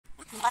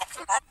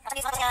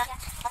Semangat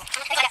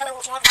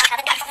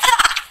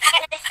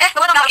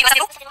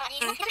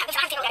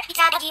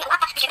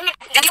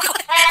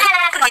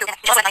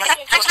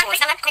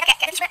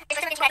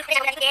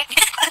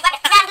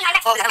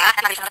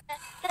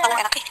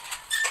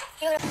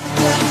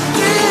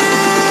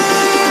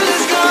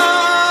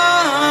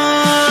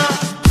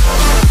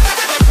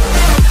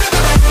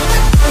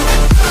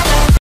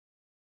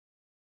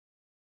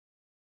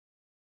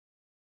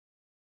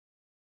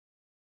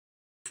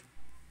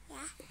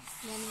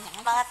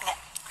nggak?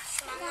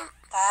 Semangat.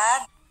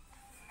 Kan?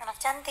 Anak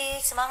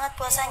cantik, semangat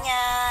puasanya.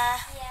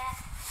 Iya.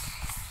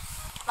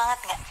 Semangat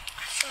nggak?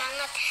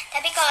 Semangat.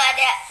 Tapi kalau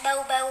ada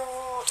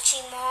bau-bau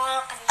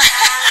cimol, kentang,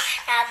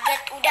 nugget,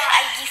 udah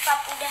I give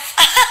up, udah.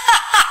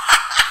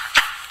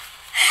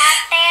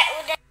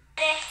 Sate, udah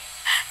deh.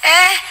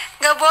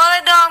 Nggak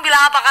boleh dong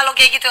bilang apa kalau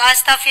kayak gitu.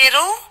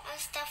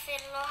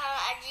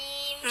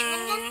 Astagfirullahaladzim.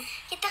 Cuman kan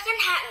kita kan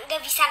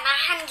nggak bisa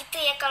nahan gitu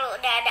ya kalau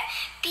udah ada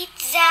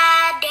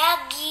pizza,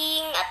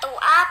 daging atau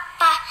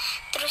apa,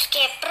 terus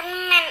kayak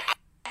permen.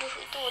 Aduh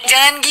itu udah.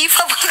 Jangan give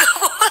up, nggak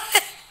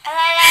boleh.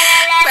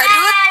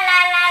 Badut.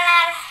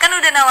 Kan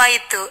udah nawa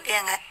itu,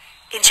 ya nggak?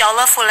 Insya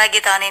Allah full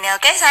lagi tahun ini,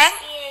 oke sayang?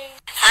 Iya.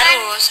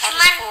 Harus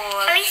Cuman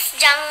full. please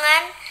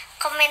jangan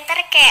komentar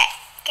kayak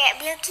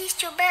Bilqis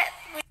coba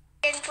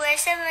dan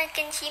puasa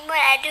makan cimol.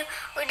 Aduh,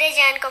 udah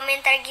jangan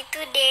komentar gitu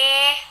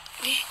deh.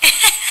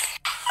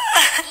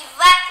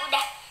 Gibat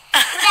udah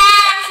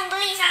langsung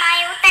beli sama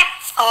Ayu Tep.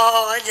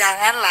 Oh,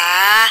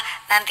 janganlah.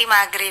 Nanti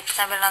maghrib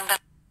sambil nonton.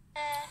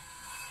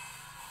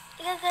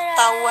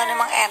 Tahuan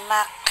emang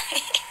enak.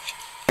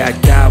 I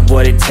got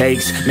what it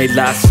takes, made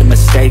lots of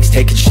mistakes,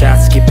 taking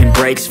shots, skipping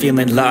breaks,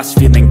 feeling lost,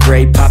 feeling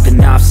great, popping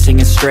off,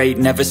 singing straight,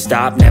 never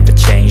stopped, never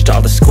changed, all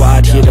the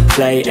squad here to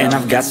play, and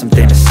I've got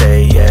something to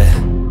say, yeah.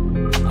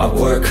 I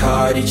work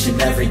hard each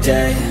and every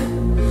day,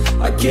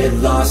 I get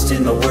lost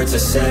in the words I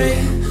say,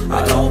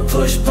 I don't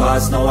push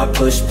pause, no I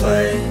push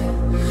play,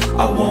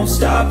 I won't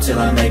stop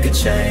till I make a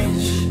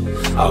change,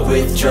 I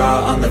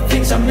withdraw on the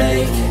things I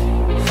make,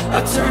 I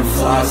turn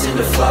flaws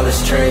into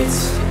flawless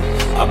traits,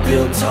 I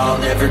build tall,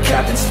 never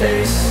capped in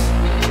space,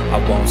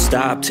 I won't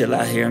stop till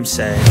I hear him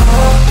say,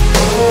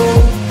 oh, oh,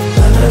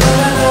 la la la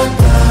la la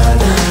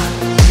la,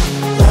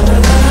 la la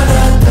la la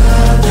la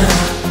la,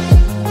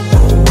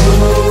 oh,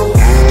 oh,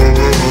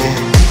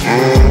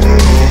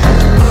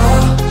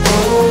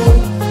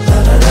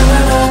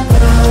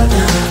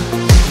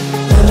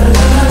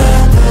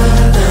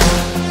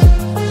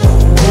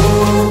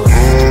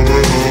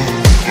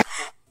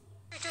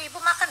 Ibu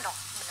makan dong,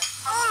 bener.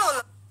 Oh,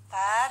 lu.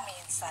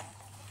 Minsan.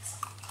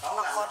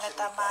 Makonet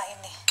sama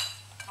ini.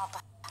 Apa?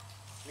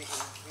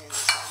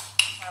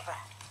 Apa?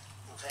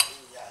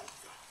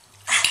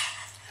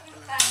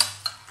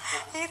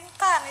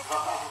 Intan itu.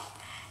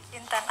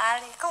 Intan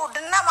Ali. Kau udah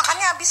nak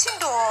makannya habisin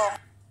dong.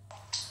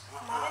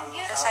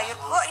 Ada sayur.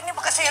 Oh, ini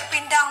bekas sayur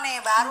pindang nih,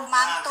 baru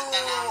mantu.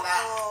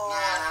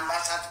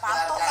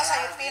 Mantu ke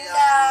sayur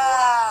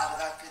pindang.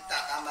 Kita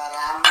tambah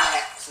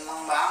rame,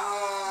 seneng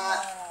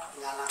banget.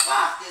 Anak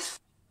laki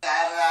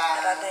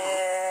sekarang.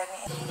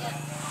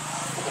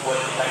 Hubungan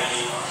kita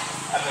ini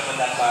akan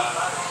mendapat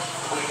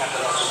berkat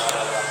Allah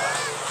Subhanahu wa Ta'ala.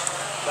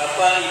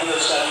 Bapak Ibu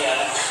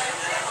sekalian,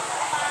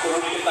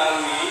 perlu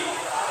diketahui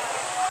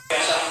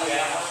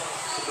biasanya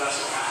sebelah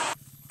sana.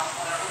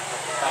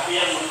 Tapi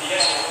yang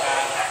bertiga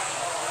silakan.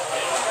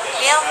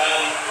 Bil,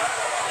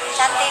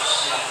 cantik.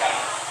 Silakan.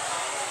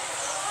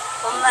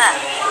 Bunda.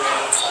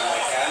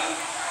 Sampaikan.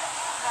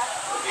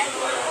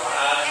 Begitu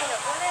doa.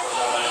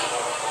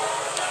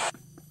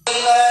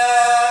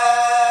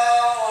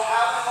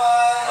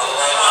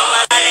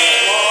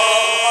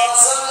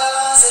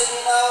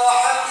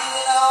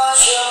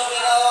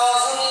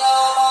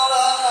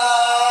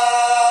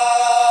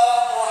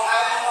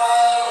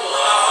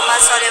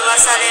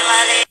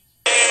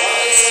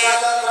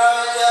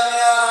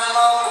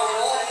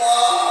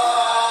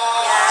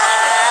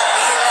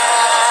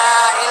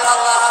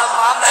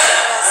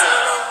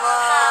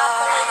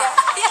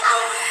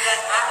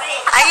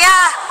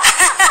 Ayah.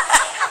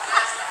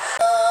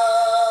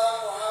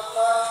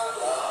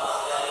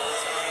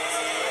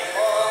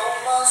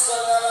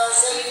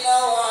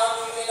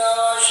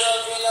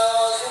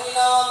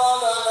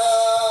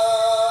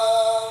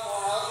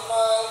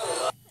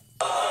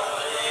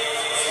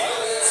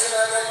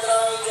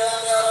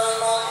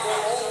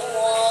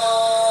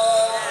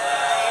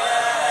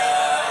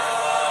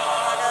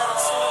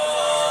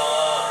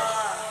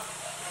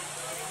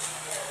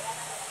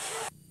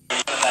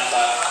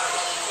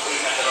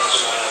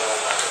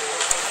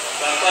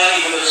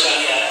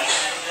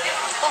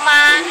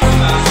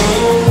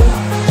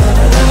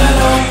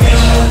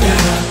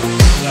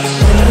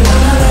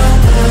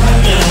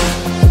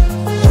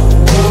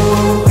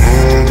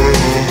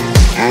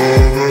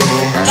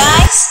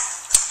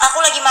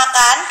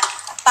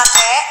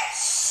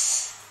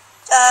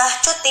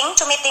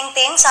 Cumi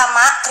Tingting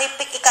sama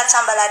keripik ikan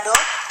sambalado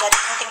dari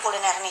Tingting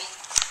Kuliner nih.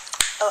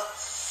 Tuh.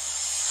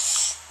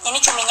 Ini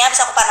cuminya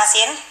bisa aku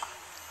panasin.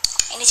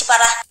 Ini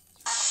ciparah.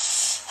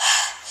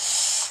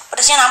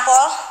 Pedasnya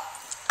nampol.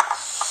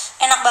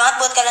 Enak banget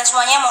buat kalian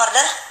semuanya yang mau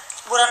order,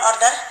 buruan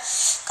order.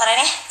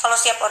 Karena ini kalau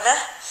siap order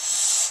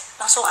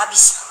langsung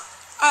habis.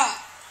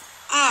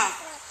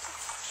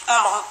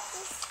 Enak banget.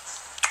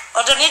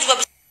 Ordernya juga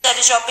bisa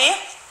di Shopee.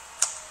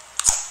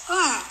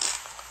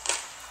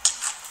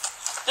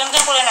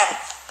 Tingting kuliner,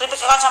 keripik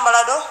ikan sambal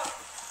lado,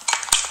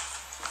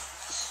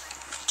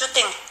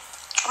 cuting.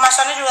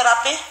 Kemasannya juga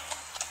rapi,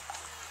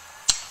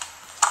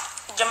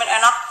 jamin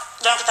enak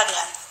dan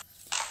ketagihan.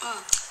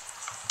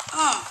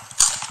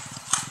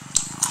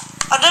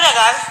 Order ya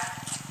guys,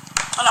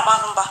 enak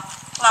banget sumpah,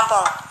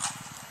 ngampol.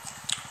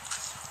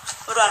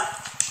 Buruan,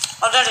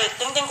 order di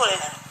Tingting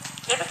kuliner,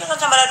 keripik ikan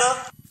sambal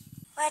lado.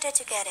 Where did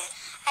you get it?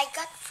 I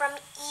got from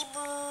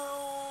Ibu.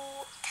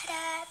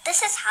 Tada.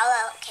 This is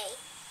halal, okay?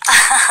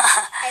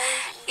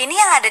 Ini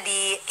yang ada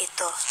di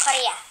itu,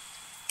 Korea.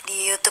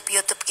 di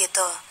YouTube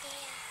gitu.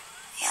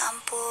 Ya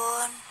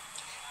ampun.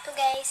 Tuh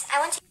guys,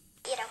 I want to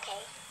eat,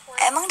 okay?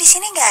 Emang di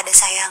sini nggak ada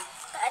sayang?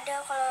 Gak ada,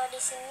 kalau di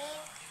sini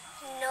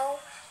no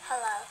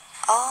halal.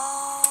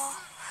 Oh,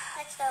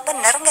 Let's go.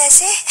 bener nggak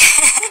sih?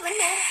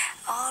 Bener.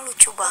 Oh,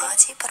 lucu banget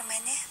sih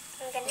permennya.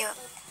 I'm gonna Yuk,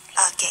 eat.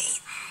 oke.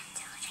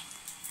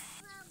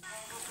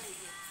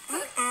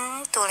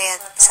 Tuh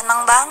lihat,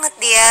 seneng banget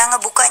dia.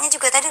 Ngebukanya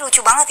juga tadi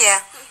lucu banget ya.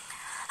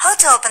 How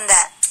to open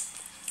that?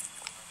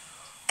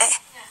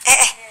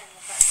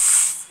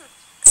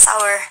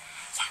 Sour.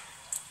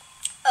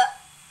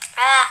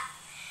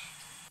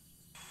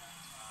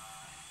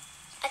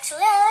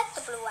 Actually, I like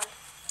the blue one.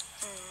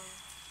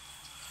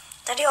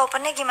 Tadi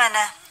opennya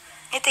gimana?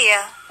 Itu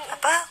ya,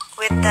 apa?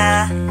 With the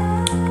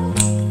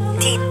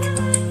teeth.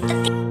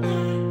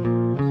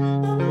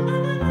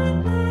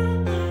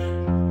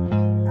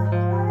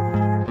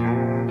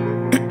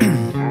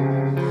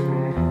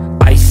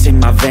 Ice in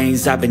my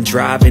veins, I've been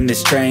driving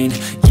this train.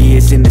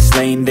 Years in this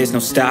lane, there's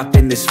no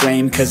stopping this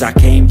flame. Cause I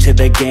came to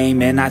the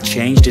game and I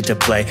changed it to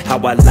play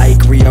how I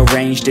like,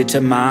 rearranged it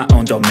to my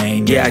own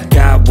domain. Yeah, I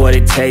got what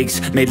it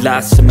takes, made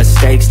lots of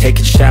mistakes,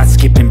 taking shots,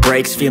 skipping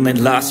breaks, feeling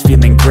lost,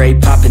 feeling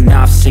great, popping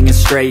off, singing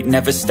straight,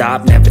 never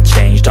stopped, never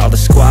changed. All the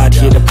squad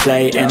here to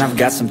play and I've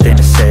got something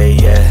to say,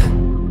 yeah.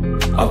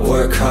 I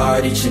work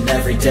hard each and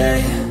every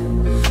day,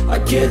 I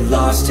get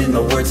lost in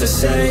the words I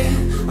say.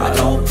 I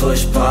don't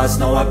push pause,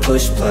 no I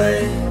push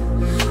play.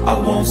 I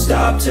won't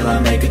stop till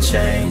I make a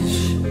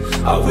change.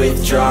 I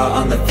withdraw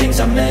on the things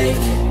I make.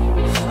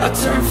 I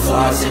turn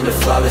flaws into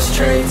flawless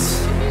traits.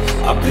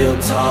 I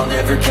build tall,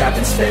 never capped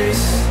in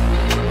space.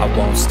 I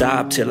won't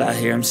stop till I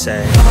hear him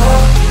say,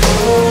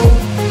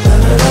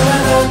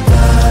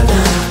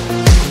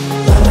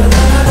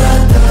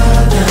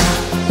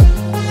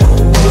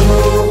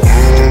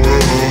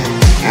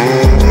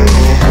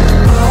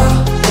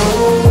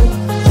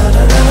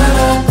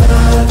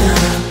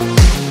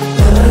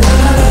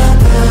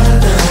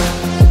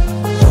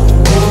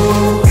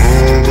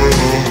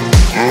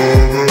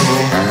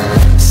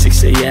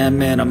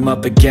 and I'm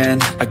up again.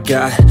 I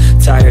got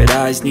tired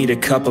eyes, need a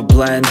cup of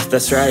blend.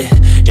 That's right,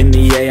 in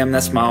the AM,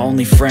 that's my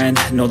only friend.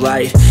 No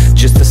light,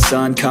 just the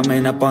sun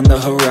coming up on the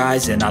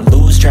horizon. I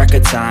lose track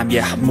of time,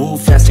 yeah, I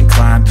move fast and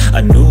climb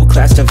a new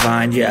class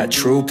divine, yeah,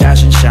 true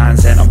passion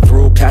shines. And I'm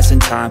through passing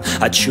time,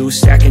 I choose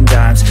stacking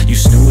dimes. You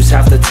snooze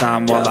half the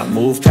time while I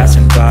move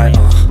passing by.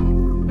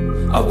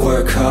 I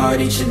work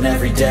hard each and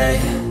every day,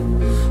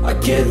 I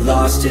get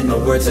lost in the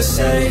words I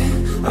say.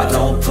 I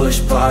don't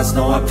push pause,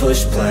 no I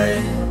push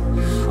play.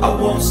 I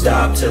won't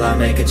stop till I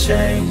make a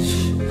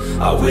change.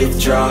 I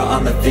withdraw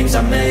on the things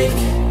I make.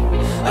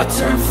 I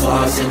turn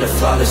flaws into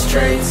flawless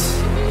traits.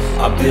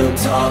 I build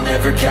tall,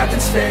 never capped in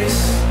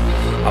space.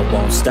 I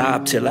won't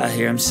stop till I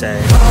hear him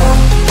say,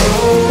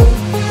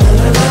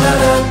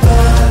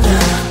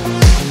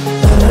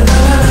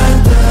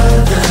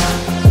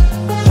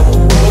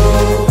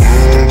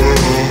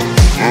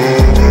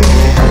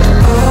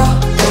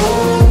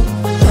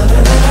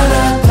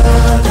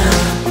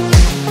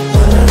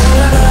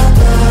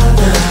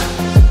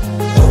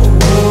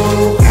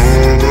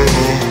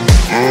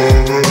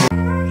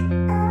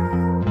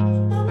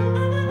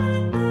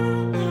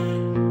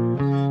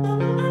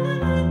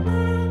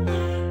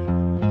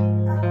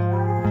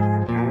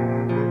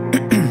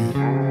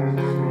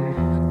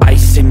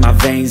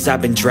 I've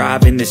been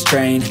driving this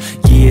train,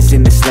 years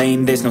in this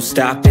lane, there's no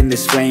stopping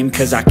this flame.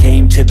 Cause I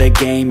came to the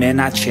game and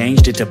I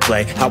changed it to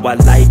play how I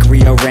like,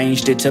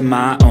 rearranged it to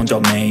my own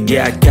domain.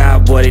 Yeah, I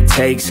got what it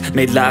takes,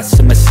 made lots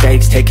of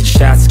mistakes, taking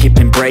shots,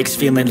 skipping breaks,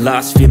 feeling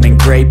lost, feeling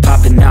great,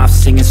 popping off,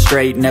 singing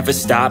straight, never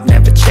stopped,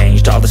 never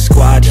changed. All the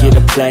squad here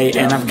to play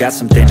and I've got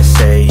something to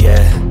say,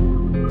 yeah.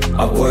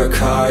 I work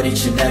hard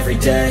each and every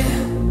day,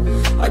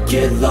 I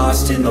get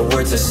lost in the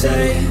words I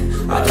say.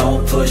 I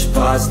don't push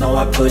pause, no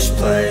I push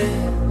play.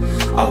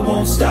 I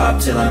won't stop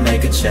till I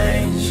make a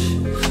change.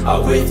 I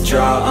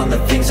withdraw on the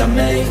things I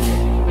make.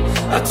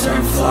 I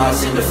turn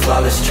flaws into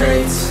flawless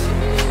traits.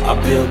 I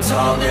build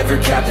tall, never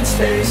capped in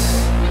space.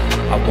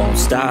 I won't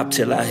stop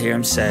till I hear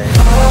him say,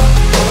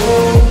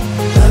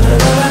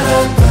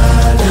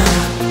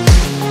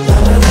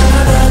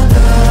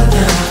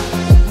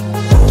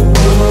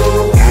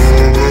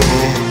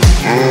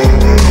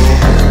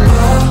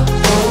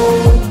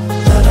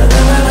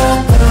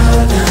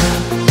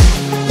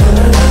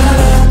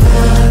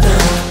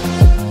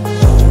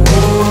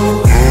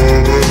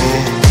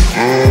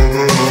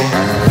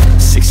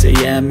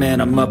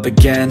 up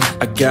again.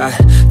 I got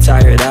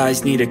tired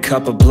eyes, need a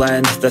cup of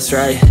blend. That's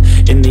right,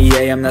 in the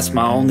AM, that's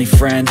my only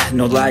friend.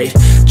 No light,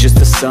 just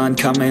the sun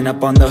coming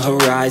up on the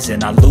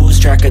horizon. I lose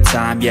track of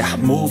time, yeah, I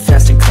move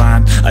fast and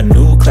climb a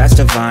new class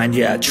divine,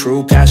 yeah,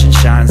 true passion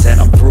shines.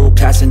 And I'm through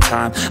passing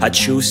time, I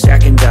choose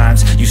stacking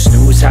dimes. You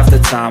snooze half the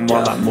time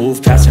while I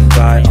move passing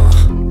by.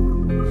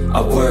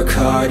 I work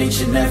hard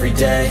each and every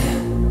day,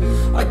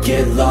 I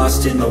get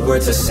lost in the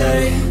words I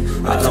say.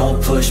 I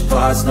don't push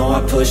pause, no,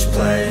 I push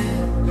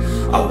play.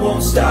 I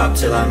won't stop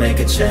till I make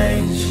a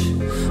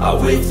change. I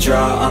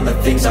withdraw on the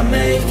things I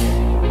make.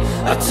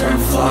 I turn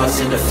flaws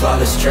into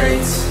flawless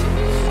traits.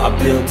 I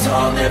build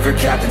tall, never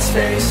capped in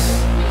space.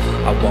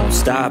 I won't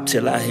stop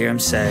till I hear him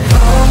say,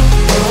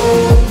 oh,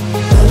 oh,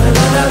 la,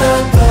 la,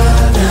 la, la, la.